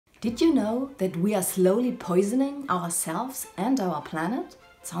Did you know that we are slowly poisoning ourselves and our planet?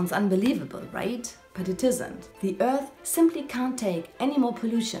 Sounds unbelievable, right? But it isn't. The Earth simply can't take any more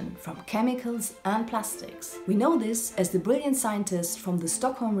pollution from chemicals and plastics. We know this as the brilliant scientists from the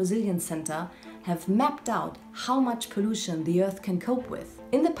Stockholm Resilience Center have mapped out how much pollution the Earth can cope with.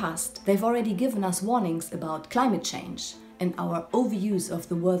 In the past, they've already given us warnings about climate change and our overuse of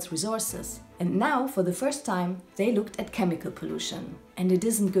the world's resources. And now, for the first time, they looked at chemical pollution. And it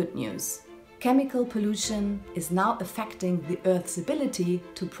isn't good news. Chemical pollution is now affecting the Earth's ability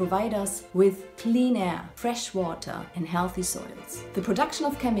to provide us with clean air, fresh water and healthy soils. The production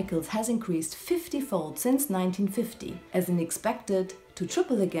of chemicals has increased 50-fold since 1950, as in expected to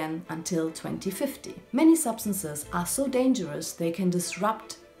triple again until 2050. Many substances are so dangerous they can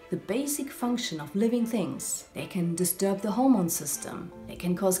disrupt the basic function of living things. They can disturb the hormone system, they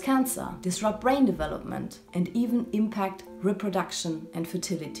can cause cancer, disrupt brain development, and even impact reproduction and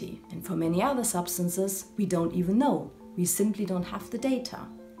fertility. And for many other substances, we don't even know. We simply don't have the data.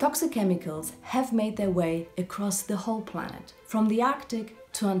 Toxic chemicals have made their way across the whole planet, from the Arctic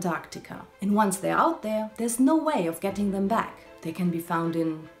to Antarctica. And once they're out there, there's no way of getting them back. They can be found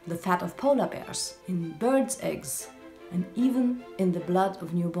in the fat of polar bears, in birds' eggs, and even in the blood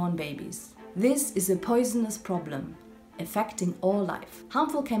of newborn babies. This is a poisonous problem affecting all life.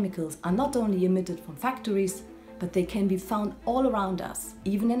 Harmful chemicals are not only emitted from factories, but they can be found all around us,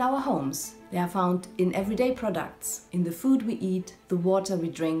 even in our homes. They are found in everyday products, in the food we eat, the water we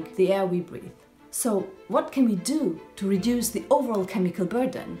drink, the air we breathe. So what can we do to reduce the overall chemical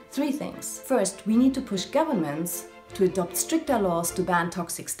burden? 3 things. First, we need to push governments to adopt stricter laws to ban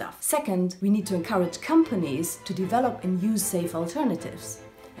toxic stuff. Second, we need to encourage companies to develop and use safe alternatives.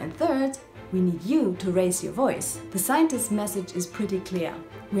 And third, we need you to raise your voice. The scientist's message is pretty clear.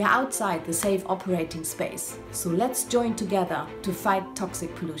 We are outside the safe operating space, so let's join together to fight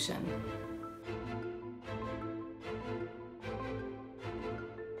toxic pollution.